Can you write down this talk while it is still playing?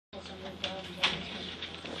I'm going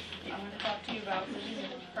to talk to you about living in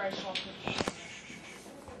Christ walk with Jesus.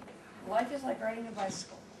 Life is like riding a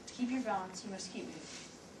bicycle. To keep your balance, you must keep moving.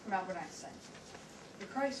 From Albert Einstein. The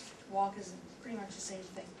Christ walk is pretty much the same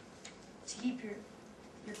thing. To keep your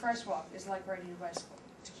Christ walk is like riding a bicycle.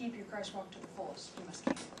 To keep your Christ walk to the fullest, you must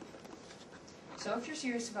keep moving. So if you're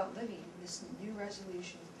serious about living this new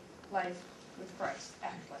resolution life with Christ,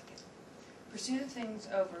 act like it. Pursue the things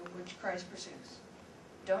over which Christ pursues.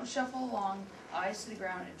 Don't shuffle along, eyes to the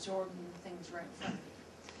ground, absorbing the things right in front of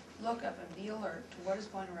you. Look up and be alert to what is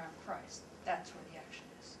going around Christ. That's where the action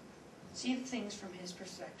is. See the things from his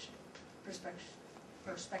perspective.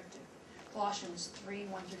 Colossians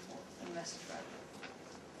 3:1-4, the Message Bible.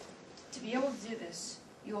 To be able to do this,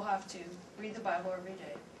 you will have to read the Bible every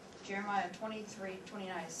day. Jeremiah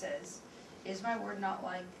 23:29 says, "Is my word not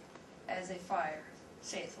like as a fire,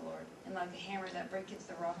 saith the Lord, and like a hammer that breaketh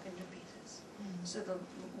the rock into pieces?" So the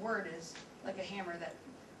word is like a hammer that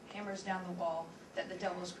hammers down the wall that the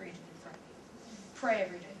devil has created in front of you. Pray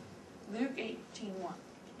every day. Luke 18:1,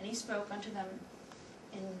 "And he spoke unto them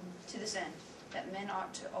to this end, that men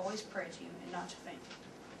ought to always pray to you and not to faint."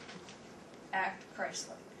 Act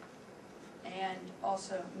Christ-like. And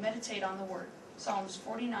also meditate on the word. Psalms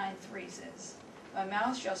 49:3 says, "My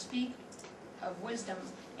mouth shall speak of wisdom,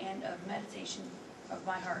 and of meditation of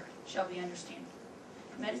my heart shall be understanding."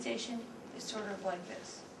 Meditation is sort of like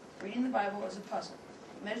this. Reading the Bible is a puzzle.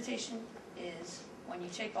 Meditation is when you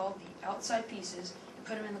take all the outside pieces and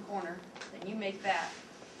put them in the corner, then you make that,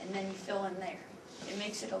 and then you fill in there. It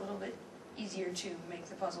makes it a little bit easier to make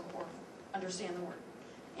the puzzle or understand the word,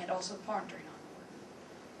 and also pondering on the word.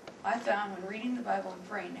 I found when reading the Bible and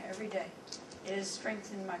praying every day, it has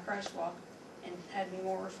strengthened my Christ walk and had me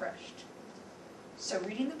more refreshed. So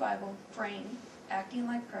reading the Bible, praying, acting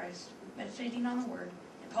like Christ, meditating on the word,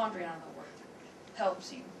 and pondering on the word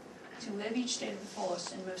helps you to live each day to the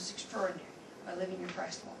fullest and most extraordinary by living your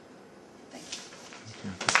Christ walk. Thank you.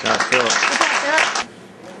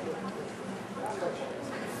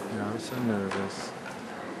 Yeah, I'm so nervous.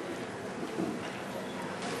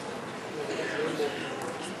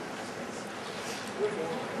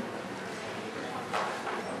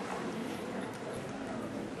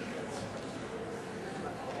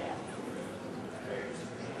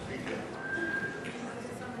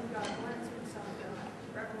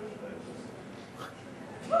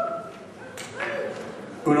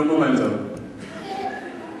 Un momento.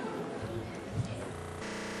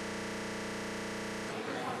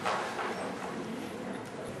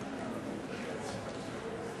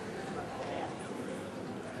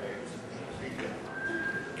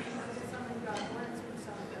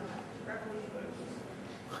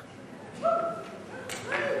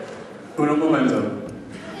 Un momento.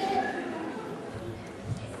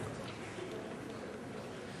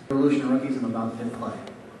 Revolution rookies, I'm about to hit play.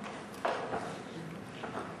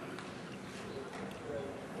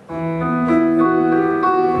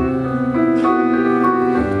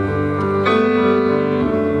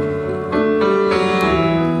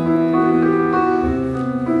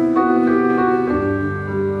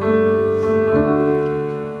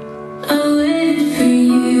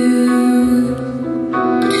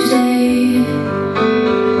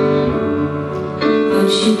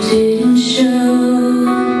 You didn't show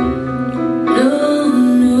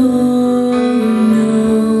no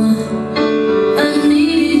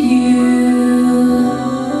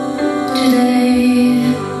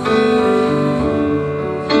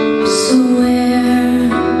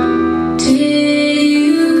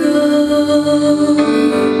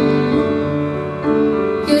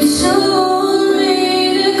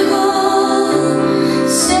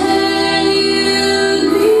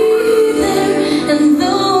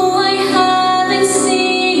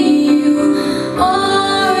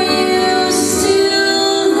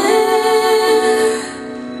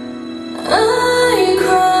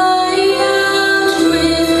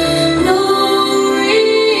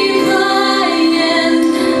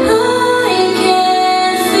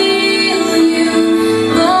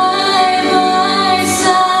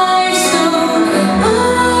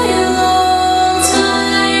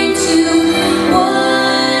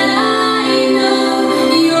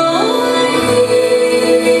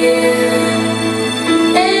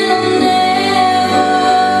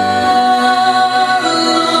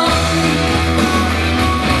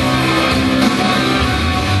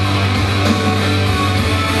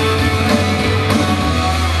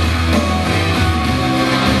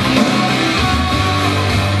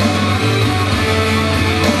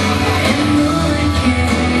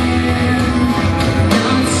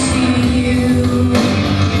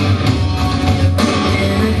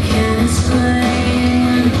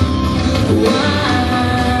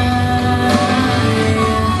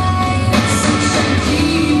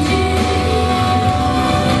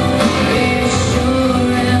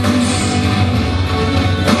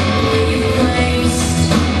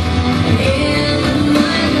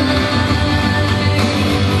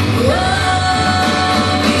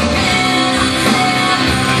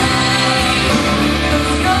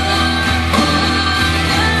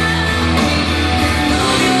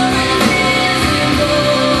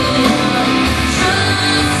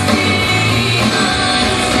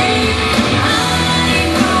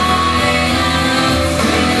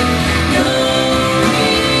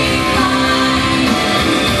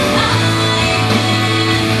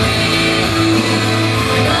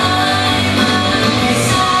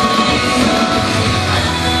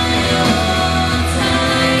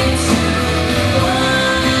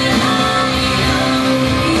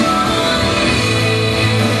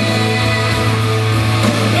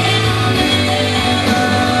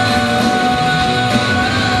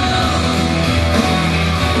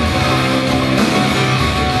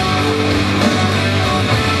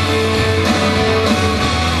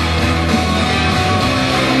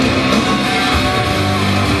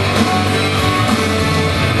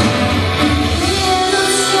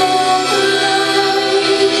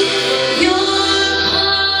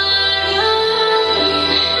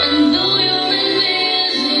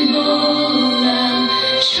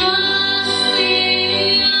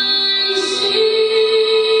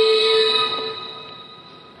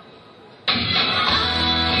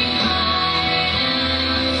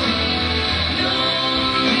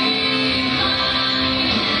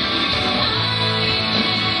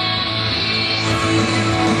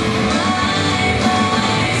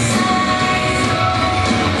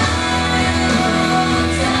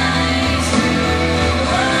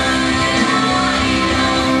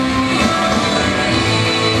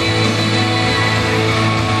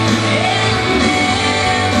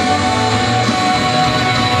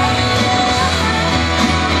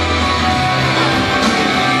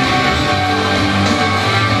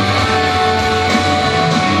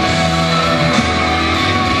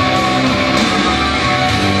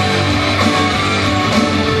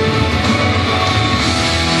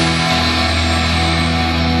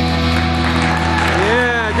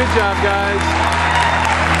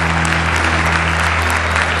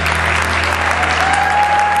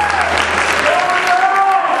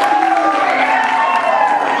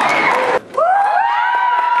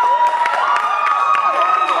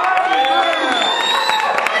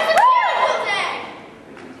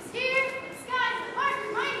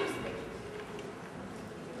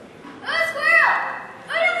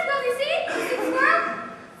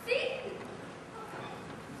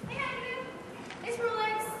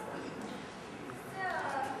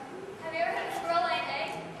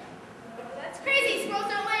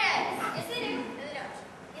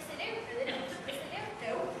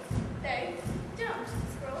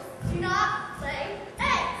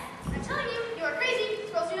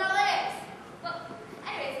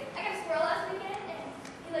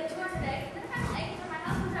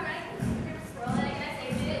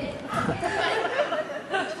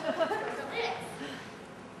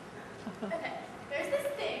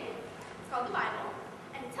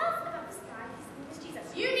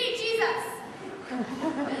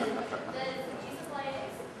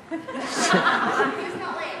Aye.